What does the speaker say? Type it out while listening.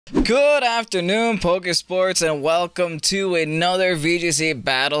Good afternoon, Pokésports, and welcome to another VGC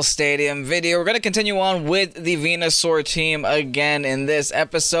Battle Stadium video. We're going to continue on with the Venusaur team again in this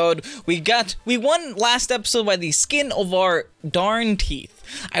episode. We won last episode by the skin of our darn teeth.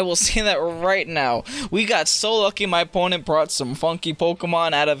 I will say that right now. We got so lucky my opponent brought some funky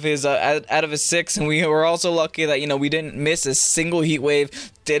Pokemon out of his 6, and we were also lucky that, you know, we didn't miss a single heat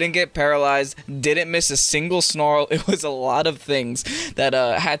wave, didn't get paralyzed, didn't miss a single snarl. It was a lot of things that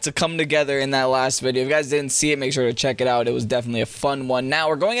had to come together in that last video. If you guys didn't see it, make sure to check it out. It was definitely a fun one. Now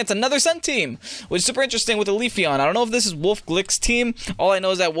we're going against another Sun team, which is super interesting with a Leafeon. I don't know if this is Wolf Glick's team. All I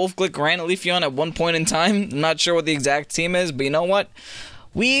know is that Wolf Glick ran a Leafeon at one point in time. I'm not sure what the exact team is, but you know what?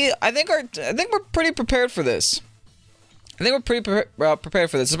 I think we're pretty prepared for this. I think we're pretty prepared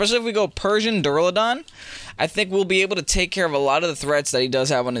for this, especially if we go Persian Duraludon. I think we'll be able to take care of a lot of the threats that he does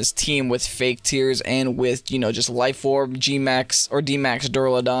have on his team with fake tears and with, you know, just Life Orb, GMax or DMax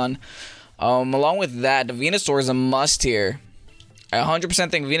Duraludon. Along with that, the Venusaur is a must here. I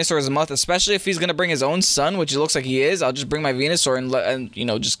 100% think Venusaur is a must, especially if he's gonna bring his own son, which it looks like he is. I'll just bring my Venusaur and you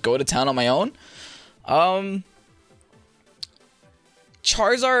know, just go to town on my own.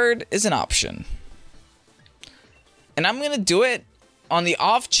 Charizard is an option. And I'm going to do it on the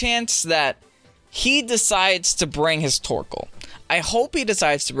off chance that he decides to bring his Torkoal. I hope he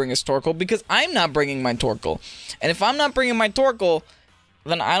decides to bring his Torkoal because I'm not bringing my Torkoal. And if I'm not bringing my Torkoal,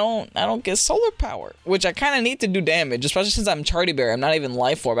 then I don't get solar power, which I kind of need to do damage, especially since I'm Charti Bear. I'm not even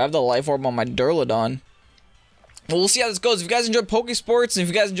Life Orb. I have the Life Orb on my Duraludon. Well, we'll see how this goes. If you guys enjoy Pokésports and if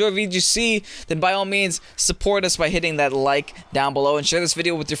you guys enjoy VGC, then by all means, support us by hitting that like down below and share this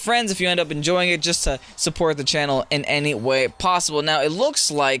video with your friends if you end up enjoying it, just to support the channel in any way possible. Now, it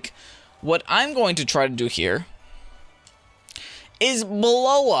looks like what I'm going to try to do here is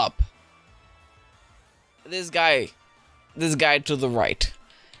blow up this guy to the right.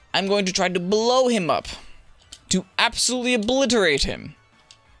 I'm going to try to blow him up to absolutely obliterate him.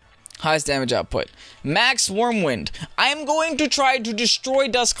 Highest damage output. Max Wormwind. I am going to try to destroy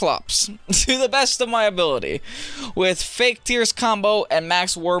Dusclops to the best of my ability with Fake Tears combo and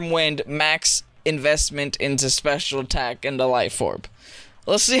Max Wormwind, max investment into special attack and the Life Orb.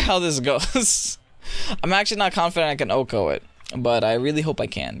 Let's see how this goes. I'm actually not confident I can OHKO it, but I really hope I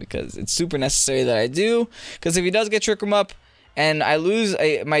can because it's super necessary that I do. Because if he does get Trick Room up and I lose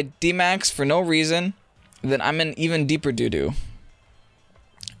my DMax for no reason, then I'm in even deeper doo-doo.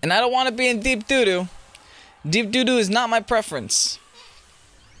 And I don't want to be in deep doo-doo. Deep doo-doo is not my preference.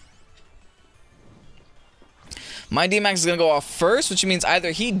 My DMax is going to go off first, which means either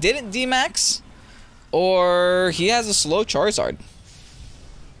he didn't DMax or he has a slow Charizard.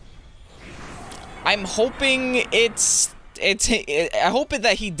 I'm hoping I hope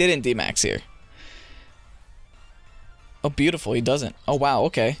that he didn't DMax here. Oh, beautiful. He doesn't. Oh, wow.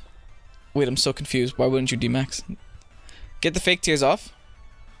 Okay. Wait, I'm so confused. Why wouldn't you DMax? Get the fake tears off.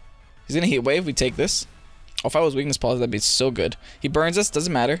 He's gonna Heat Wave, we take this. Oh, if I was Weakness Pulse, that'd be so good. He burns us,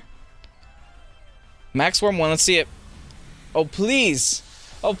 doesn't matter. Max Worm 1, let's see it. Oh, please.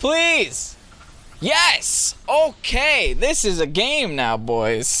 Oh, please. Yes! Okay, this is a game now,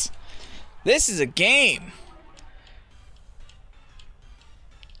 boys. This is a game.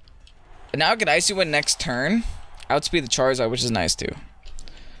 And now I can Icy Wind next turn. Outspeed the Charizard, which is nice too.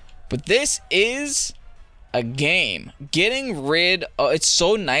 But this is a game. Getting rid of, it's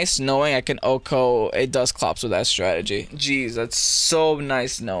so nice knowing I can OHKO a Dusclops with that strategy. Jeez, that's so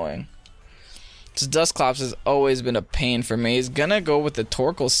nice knowing. This Dusclops has always been a pain for me. He's gonna go with the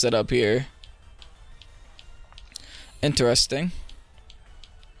Torkoal setup here. Interesting.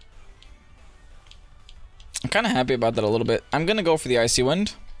 I'm kind of happy about that a little bit. I'm gonna go for the Icy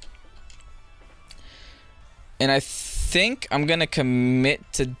Wind. And I think I'm gonna commit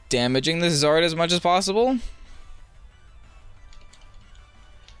to damaging this Zard as much as possible.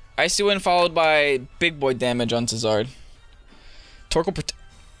 Icy Wind followed by big boy damage onto Zard. Torkoal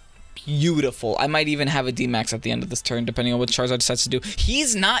beautiful. I might even have a DMax at the end of this turn, depending on what Charizard decides to do.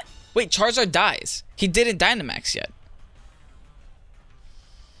 He's not. Wait, Charizard dies. He didn't Dynamax yet.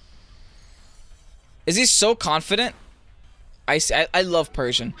 Is he so confident? I love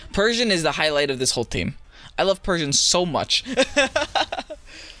Persian. Persian is the highlight of this whole team. I love Persian so much.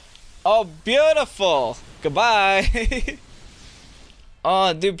 Oh, beautiful. Goodbye.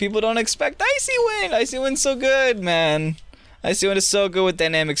 Oh, dude, people don't expect Icy Wind. Icy Wind's so good, man. Icy Wind is so good with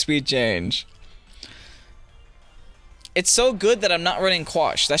dynamic speed change. It's so good that I'm not running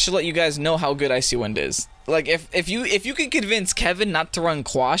Quash. That should let you guys know how good Icy Wind is. Like if you can convince Kevin not to run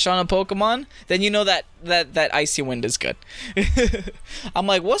Quash on a Pokemon, then you know that Icy Wind is good. I'm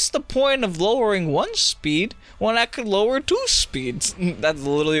like, what's the point of lowering 1 speed when I could lower 2 speeds? That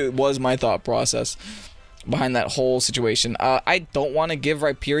literally was my thought process behind that whole situation. I don't want to give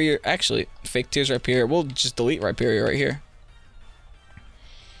Rhyperior, actually, Fake Tears Rhyperior. We'll just delete Rhyperior right here.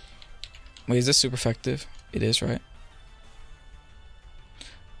 Wait, is this super effective? It is, right?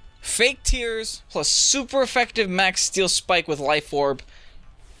 Fake Tears plus super effective Max Steel Spike with Life Orb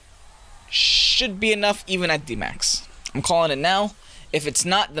should be enough even at D-Max. I'm calling it now. If it's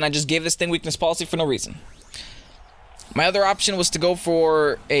not, then I just gave this thing weakness policy for no reason. My other option was to go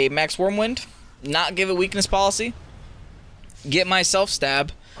for a Max Wormwind, not give it weakness policy, get myself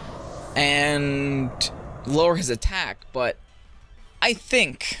stab, and lower his attack. But I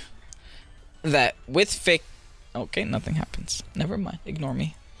think that with fake... Okay, nothing happens. Never mind. Ignore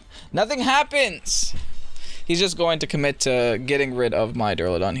me. Nothing happens! He's just going to commit to getting rid of my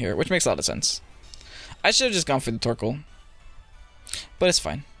Duraludon here, which makes a lot of sense. I should have just gone for the Torkoal. But it's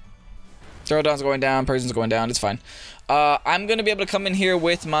fine. Duraludon's going down, Persian's going down, it's fine. I'm going to be able to come in here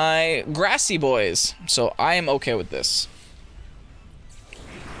with my Grassy Boys, so I am okay with this.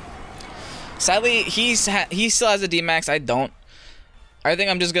 Sadly, he still has a D-Max, I don't. I think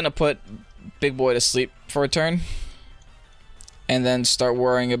I'm just going to put Big Boy to sleep for a turn. And then start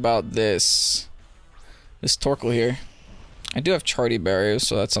worrying about this Torkoal here. I do have Charti barriers,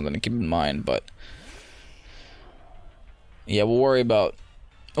 so that's something to keep in mind, but yeah, we'll worry about...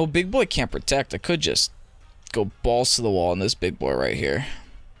 Oh, Big Boy can't protect. I could just go balls to the wall on this Big Boy right here.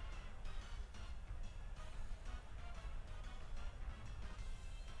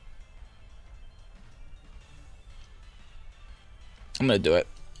 I'm gonna do it.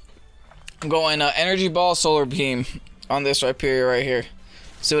 I'm going Energy Ball, Solar Beam on this Rhyperior right here.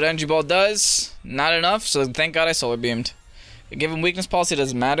 See what Energy Ball does? Not enough, so thank God I Solar Beamed. Give him weakness policy,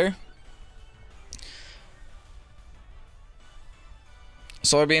 doesn't matter.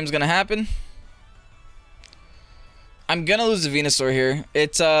 Solar Beam's gonna happen. I'm gonna lose the Venusaur here.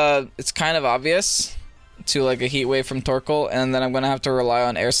 It's kind of obvious to like a Heat Wave from Torkoal, and then I'm gonna have to rely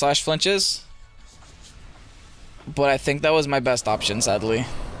on Air Slash flinches. But I think that was my best option, sadly.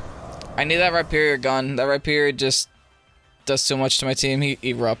 I need that Rhyperior gun. That Rhyperior just does so much to my team. He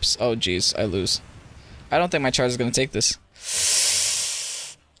erupts. Oh, jeez. I lose. I don't think my Charizard's going to take this.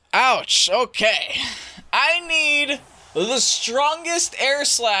 Ouch. Okay. I need the strongest Air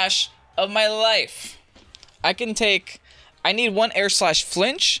Slash of my life. I need 1 Air Slash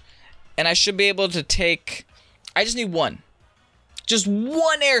flinch, and I should be able to take... I just need 1. Just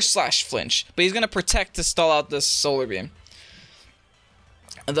 1 Air Slash flinch. But he's going to protect to stall out this Solar Beam.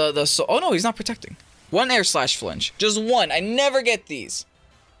 Oh, no, he's not protecting. 1 Air Slash flinch. Just 1. I never get these.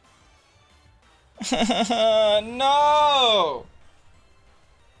 No!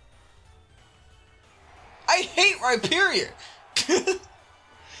 I hate Rhyperior.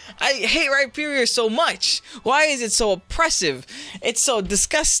 I hate Rhyperior so much. Why is it so oppressive? It's so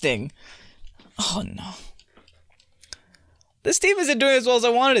disgusting. Oh, no. This team isn't doing as well as I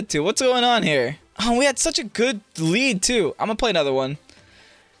wanted it to. What's going on here? Oh, we had such a good lead, too. I'm gonna play another one.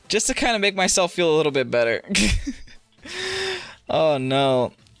 Just to kind of make myself feel a little bit better. Oh,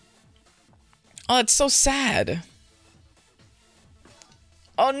 no. Oh, it's so sad.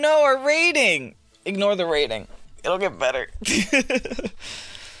 Oh, no, our rating. Ignore the rating. It'll get better.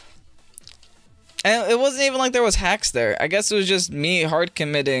 And it wasn't even like there was hacks there. I guess it was just me hard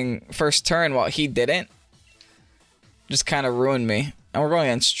committing first turn while he didn't. Just kind of ruined me. And we're going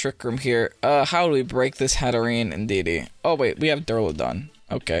against Trick Room here. How do we break this Hatterene and DD? Oh, wait, we have Duraludon.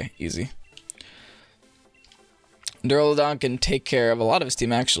 Okay, easy. Duraludon can take care of a lot of his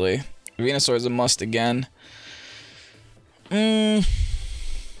team, actually. Venusaur is a must again. Do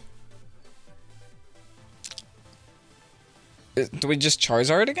we just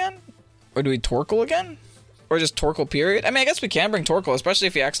Charizard again? Or do we Torkoal again? Or just Torkoal period? I mean, I guess we can bring Torkoal, especially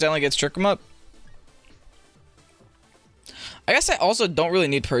if he accidentally gets Trick Room up. I guess I also don't really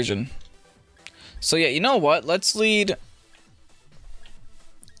need Persian. So yeah, you know what? Let's lead...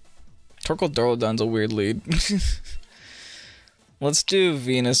 Torkoal Duraludon's a weird lead. Let's do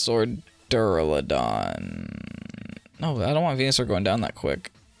Venusaur Duraludon. No, I don't want Venusaur going down that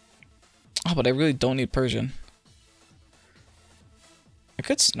quick. Oh, but I really don't need Persian. I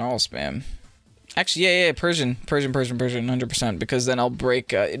could Snarl spam. Actually, yeah, Persian, 100%. Because then I'll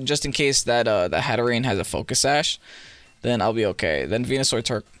break, just in case that the Hatterene has a Focus Sash, then I'll be okay. Then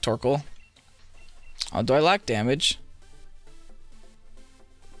Venusaur Torkoal. Oh, do I lack damage?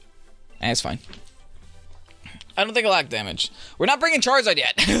 It's fine. I don't think I lack damage. We're not bringing Charizard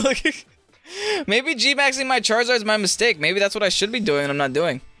yet. Maybe G-maxing my Charizard is my mistake. Maybe that's what I should be doing and I'm not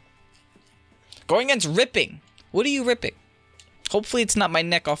doing. Going against ripping. What are you ripping? Hopefully it's not my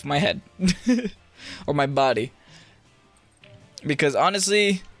neck off my head. Or my body. Because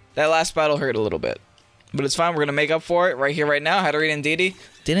honestly, that last battle hurt a little bit. But it's fine. We're going to make up for it right here, right now. Hatterene and Didi.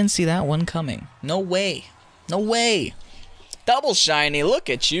 Didn't see that one coming. No way. No way. Double shiny. Look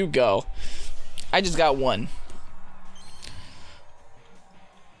at you go. I just got one.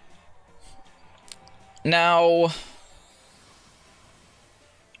 Now,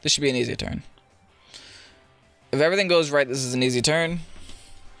 this should be an easy turn. If everything goes right, this is an easy turn.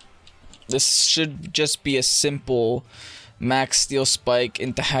 This should just be a simple Max Steel Spike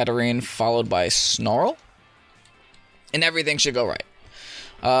into Hatterene followed by Snarl. And everything should go right.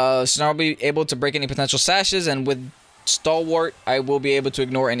 Snarl will be able to break any potential sashes, and with Stalwart, I will be able to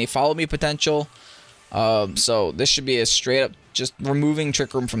ignore any Follow Me potential. So this should be a straight up just removing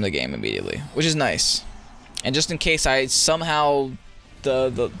Trick Room from the game immediately, which is nice. And just in case I somehow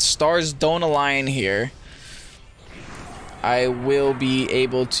the stars don't align here, I will be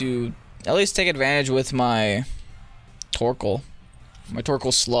able to at least take advantage with my Torkoal. My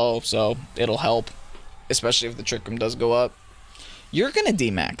Torkoal's slow, so it'll help, especially if the Trick Room does go up. You're gonna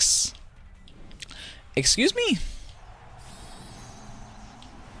D-Max. Excuse me?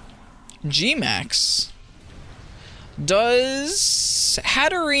 G-Max. Does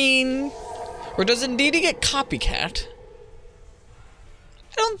Hatterene, or does Indeedee get Copycat?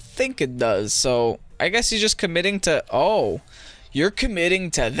 I don't think it does, so I guess he's just committing to... Oh, you're committing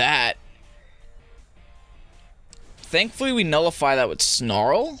to that. Thankfully, we nullify that with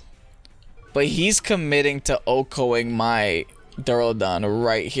Snarl, but he's committing to OHKOing my Duraludon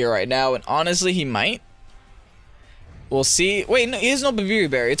right here, right now, and honestly, he might. We'll see. Wait, no, he has no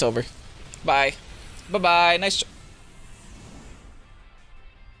Berry. It's over. Bye. Bye-bye. Nice.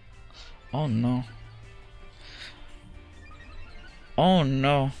 Oh, no. Oh,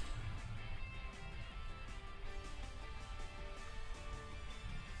 no.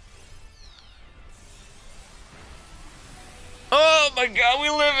 Oh, my God. We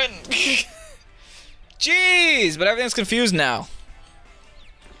living. Jeez. But everything's confused now.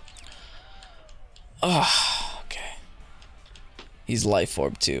 Oh, okay. He's Life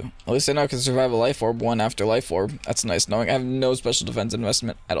Orb, too. At least I know I can survive a Life Orb one after Life Orb. That's nice knowing. I have no special defense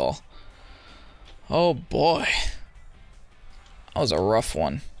investment at all. Oh, boy. That was a rough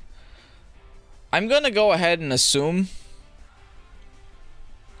one. I'm going to go ahead and assume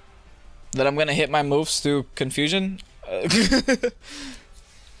that I'm going to hit my moves through confusion.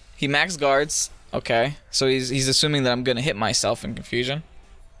 He max guards. Okay. So he's assuming that I'm going to hit myself in confusion.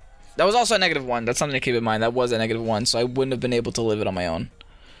 That was also a -1. That's something to keep in mind. That was a -1, so I wouldn't have been able to live it on my own.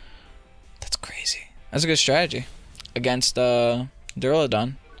 That's crazy. That's a good strategy against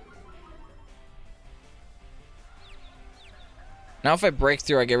Duraludon. Now if I break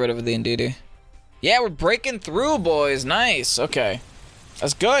through, I get rid of the Indeedee. Yeah, we're breaking through, boys. Nice. Okay.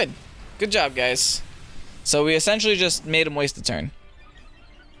 That's good. Good job, guys. So we essentially just made him waste the turn.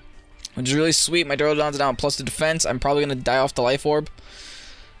 Which is really sweet. My Duraludon's now +2 defense. I'm probably going to die off the Life Orb.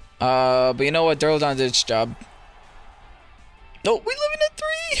 But you know what? Duraludon did its job. Oh, we live in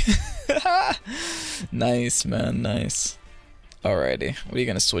a 3! Nice, man. Nice. Alrighty. What are you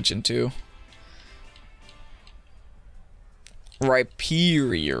going to switch into?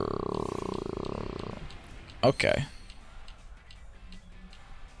 Rhyperior. Okay.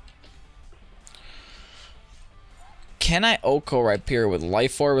 Can I OHKO Rhyperior with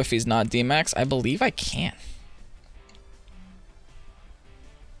Life Orb if he's not D-Max? I believe I can.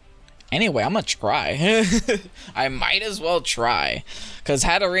 Anyway, I'm gonna try. I might as well try. Because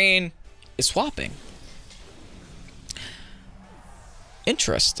Hatterene is swapping.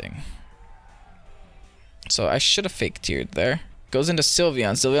 Interesting. So I should have fake tiered there. Goes into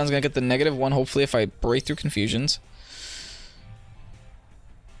Sylveon. Sylveon's gonna get the -1, hopefully, if I break through confusions.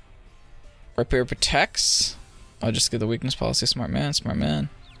 Rhyperior protects. I'll just get the weakness policy. Smart man, smart man.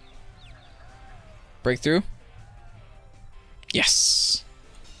 Breakthrough. Yes.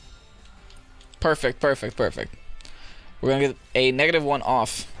 Perfect, perfect, perfect. We're gonna get a -1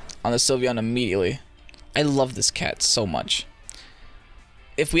 off on the Sylveon immediately. I love this cat so much.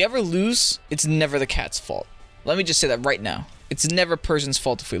 If we ever lose, it's never the cat's fault. Let me just say that right now. It's never Persian's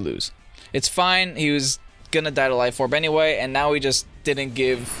fault if we lose. It's fine. He was gonna die to Life Orb anyway, and now we just didn't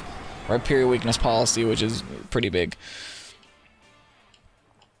give Rhyperior weakness policy, which is pretty big.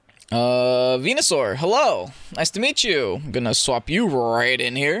 Venusaur, hello. Nice to meet you. I'm gonna swap you right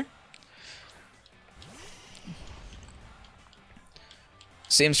in here.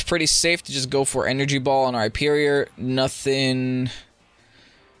 Seems pretty safe to just go for Energy Ball on Rhyperior. Nothing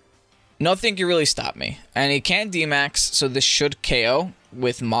Nothing can really stop me. And he can't D-Max, so this should KO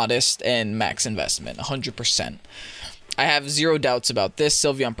with modest and max investment, 100%. I have zero doubts about this.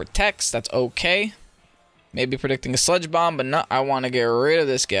 Sylveon protects, that's okay. Maybe predicting a Sludge Bomb, but no, I want to get rid of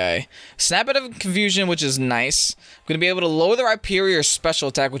this guy. Snap out of Confusion, which is nice. I'm going to be able to lower the Rhyperior special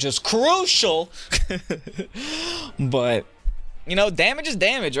attack, which is crucial. But, you know, damage is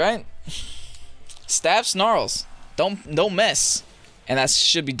damage, right? Stab Snarls. Don't miss. And that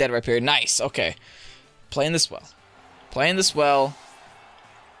should be dead Rhyperior. Nice, okay. Playing this well. Playing this well.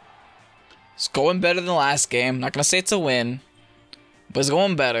 It's going better than the last game. Not going to say it's a win, but it's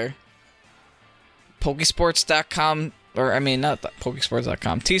going better. Pokesports.com, or I mean, not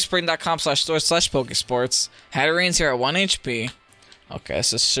Pokesports.com, teespring.com/store/Pokesports. Hatterene's here at 1 HP. Okay,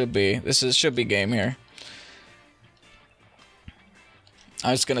 this should be game here.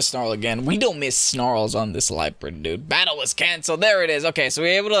 I'm just gonna Snarl again. We don't miss Snarls on this Library, dude. Battle was canceled. There it is. Okay, so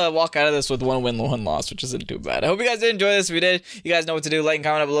we're able to walk out of this with 1 win, 1 loss, which isn't too bad. I hope you guys did enjoy this. If you did, you guys know what to do. Like and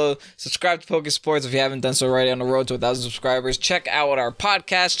comment down below. Subscribe to Pokesports if you haven't done so already. On the road to 1,000 subscribers. Check out our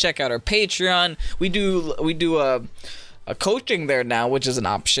podcast. Check out our Patreon. We do a coaching there now, which is an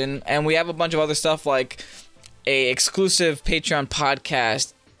option, and we have a bunch of other stuff like a exclusive Patreon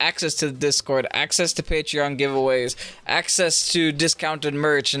podcast, access to the Discord, access to Patreon giveaways, access to discounted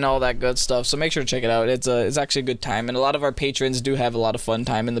merch, and all that good stuff. So make sure to check it out. It's actually a good time, and a lot of our patrons do have a lot of fun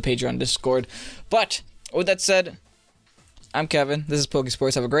time in the Patreon Discord. But with that said, I'm Kevin. This is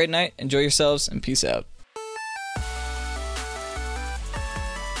Pokesports. Have a great night. Enjoy yourselves, and peace out.